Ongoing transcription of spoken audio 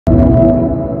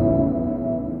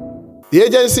The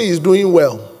agency is doing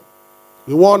well.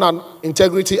 We won an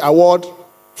integrity award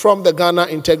from the Ghana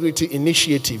Integrity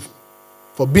Initiative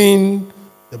for being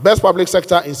the best public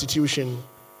sector institution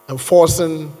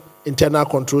enforcing internal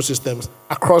control systems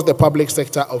across the public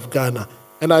sector of Ghana.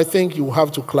 And I think you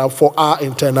have to clap for our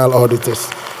internal auditors.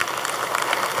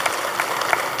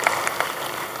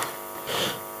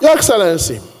 Your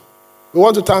Excellency, we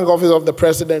want to thank the Office of the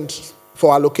President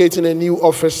for allocating a new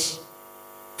office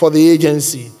for the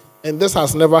agency. And this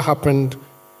has never happened.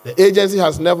 The agency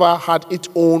has never had its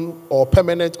own or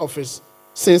permanent office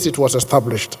since it was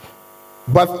established.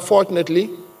 But fortunately,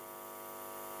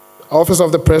 the Office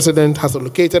of the President has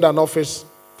allocated an office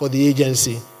for the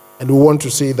agency, and we want to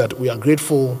say that we are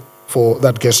grateful for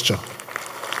that gesture.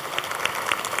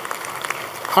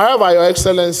 However, Your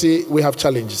Excellency, we have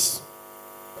challenges.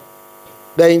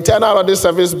 The Internal Audit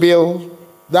Service Bill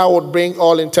that would bring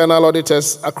all internal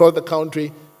auditors across the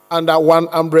country under one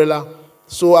umbrella,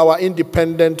 so our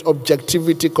independent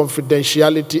objectivity,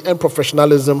 confidentiality, and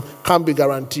professionalism can be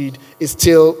guaranteed, is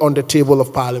still on the table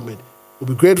of Parliament. We'll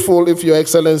be grateful if Your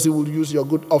Excellency will use your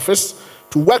good office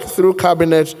to work through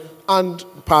Cabinet and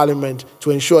Parliament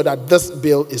to ensure that this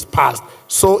bill is passed,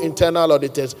 so internal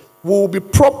auditors will be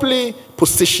properly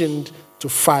positioned to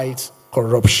fight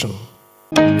corruption.